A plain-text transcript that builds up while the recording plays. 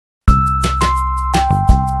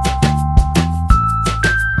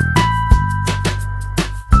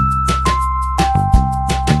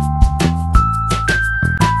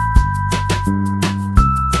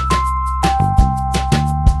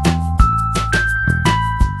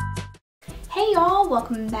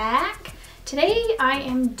welcome back. Today I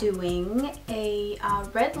am doing a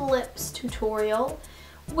red lips tutorial,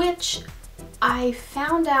 which I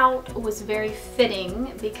found out was very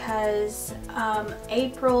fitting because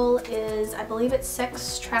April is, I believe it's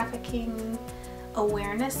Sex Trafficking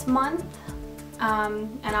Awareness Month,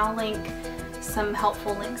 and I'll link some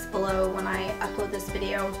helpful links below when I upload this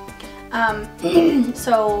video.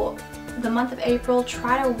 So the month of April,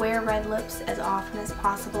 try to wear red lips as often as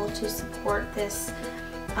possible to support this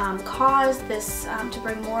cause, to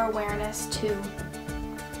bring more awareness to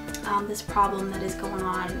this problem that is going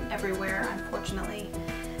on everywhere, unfortunately.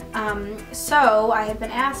 So I have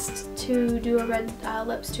been asked to do a red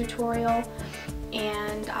lips tutorial,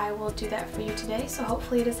 and I will do that for you today. So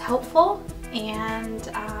hopefully it is helpful, and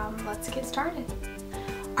let's get started.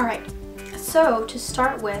 Alright, so to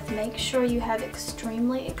start with, make sure you have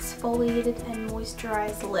extremely exfoliated and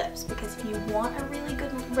moisturized lips, because if you want a really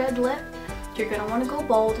good red lip, you're going to want to go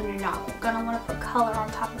bold, and you're not going to want to put color on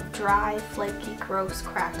top of dry, flaky, gross,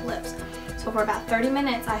 cracked lips. So for about 30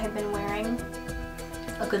 minutes I have been wearing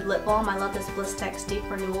a good lip balm. I love this Blistex Deep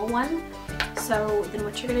Renewal one. So then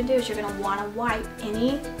what you're going to do is you're going to want to wipe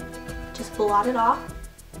just blot it off,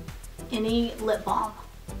 any lip balm.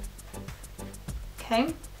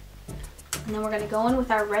 Okay? And then we're going to go in with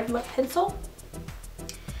our red lip pencil.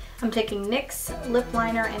 I'm taking NYX lip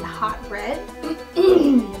liner in Hot Red.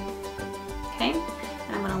 Okay,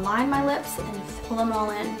 and I'm going to line my lips and fill them all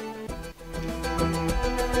in.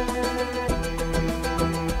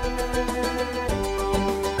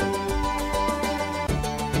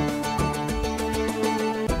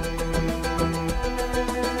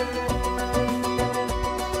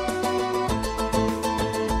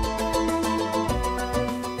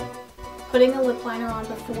 Putting a lip liner on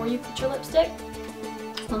before you put your lipstick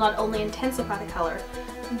will not only intensify the color,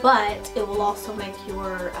 but it will also make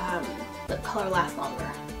your lip color last longer.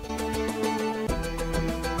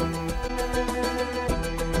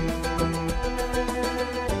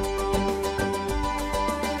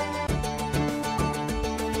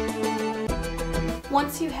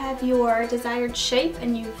 Once you have your desired shape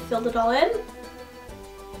and you've filled it all in,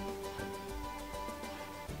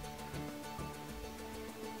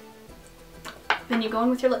 then you go in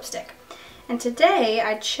with your lipstick. And today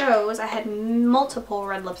I had multiple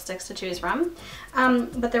red lipsticks to choose from,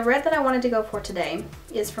 but the red that I wanted to go for today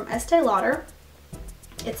is from Estee Lauder.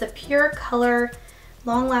 It's a pure color,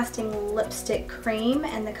 long-lasting lipstick cream,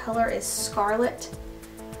 and the color is Scarlet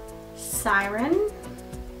Siren.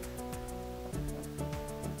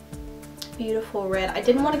 Beautiful red. I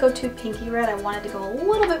didn't want to go too pinky red. I wanted to go a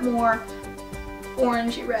little bit more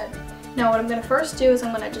orangey red. Now what I'm going to first do is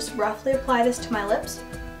I'm going to just roughly apply this to my lips,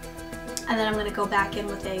 and then I'm going to go back in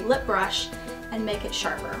with a lip brush and make it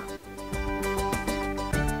sharper.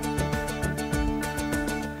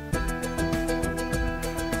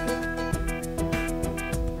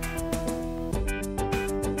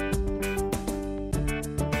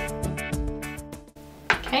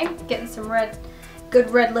 Okay, getting some good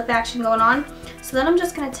red lip action going on. So then I'm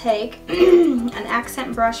just going to take an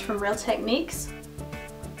accent brush from Real Techniques,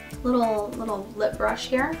 little lip brush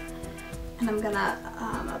here, and I'm gonna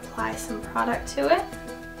apply some product to it.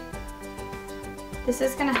 This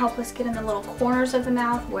is gonna help us get in the little corners of the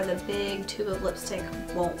mouth where the big tube of lipstick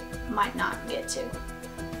might not get to.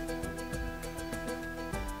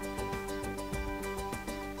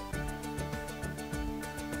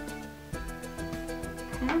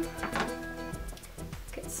 Okay.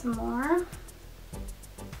 Get some more.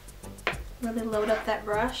 Really load up that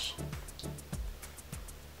brush.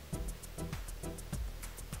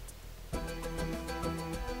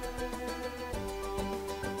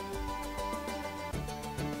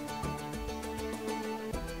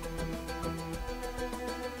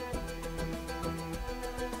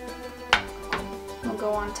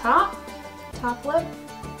 Go on top lip.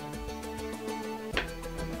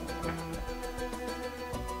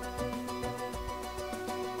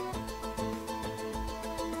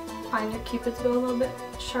 Find your Cupid's bow a little bit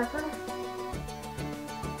sharper.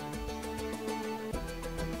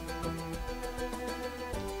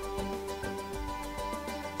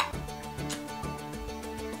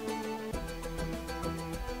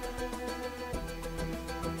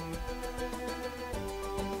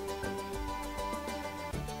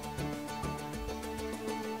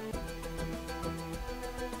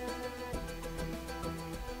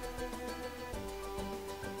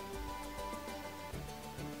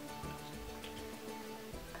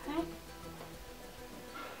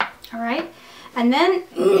 All right, and then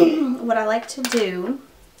what I like to do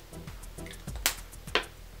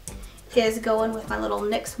is go in with my little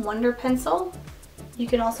NYX Wonder pencil. You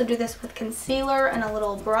can also do this with concealer and a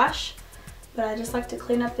little brush, but I just like to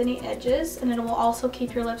clean up any edges, and it will also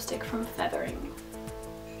keep your lipstick from feathering.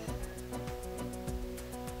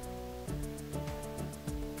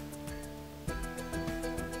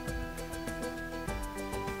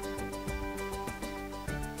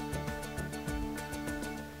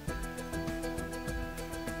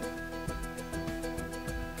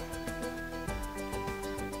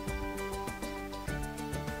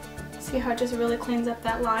 See how it just really cleans up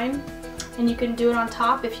that line? And you can do it on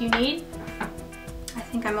top if you need. I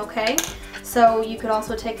think I'm okay. So you could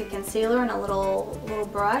also take a concealer and a little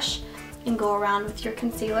brush and go around with your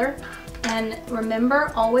concealer. And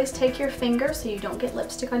remember, always take your finger so you don't get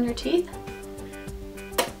lipstick on your teeth.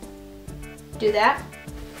 Do that.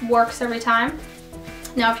 Works every time.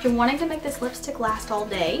 Now if you're wanting to make this lipstick last all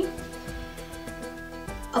day,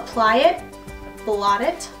 apply it, blot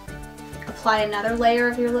it, apply another layer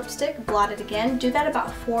of your lipstick, blot it again. Do that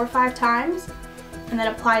about 4 or 5 times, and then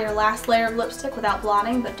apply your last layer of lipstick without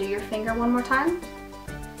blotting, but do your finger one more time.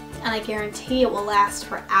 And I guarantee it will last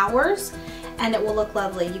for hours and it will look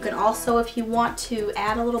lovely. You can also, if you want to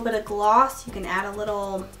add a little bit of gloss, you can add a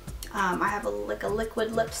little, I have like a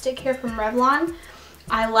liquid lipstick here from Revlon.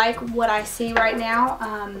 I like what I see right now,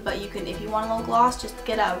 but you can, if you want a little gloss, just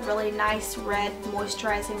get a really nice red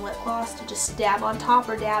moisturizing lip gloss to just dab on top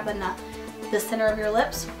or dab in the center of your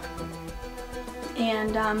lips.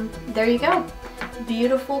 And there you go.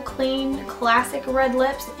 Beautiful, clean, classic red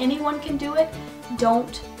lips. Anyone can do it.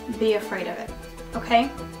 Don't be afraid of it.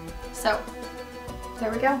 Okay? So,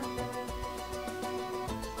 there we go.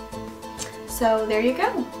 So there you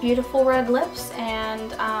go. Beautiful red lips,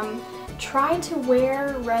 and try to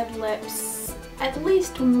wear red lips at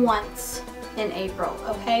least once in April,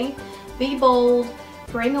 okay? Be bold,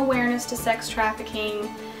 bring awareness to sex trafficking,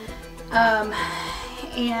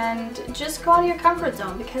 and just go out of your comfort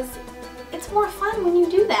zone, because it's more fun when you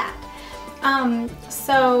do that.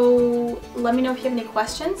 So let me know if you have any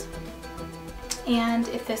questions, and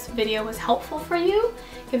if this video was helpful for you,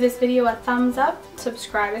 give this video a thumbs up,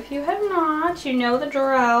 subscribe if you have not, you know the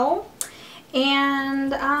drill.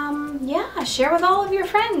 And yeah, share with all of your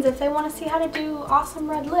friends if they want to see how to do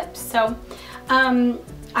awesome red lips. So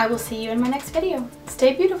I will see you in my next video.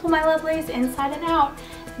 Stay beautiful, my lovelies, inside and out,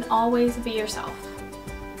 and always be yourself.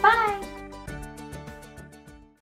 Bye!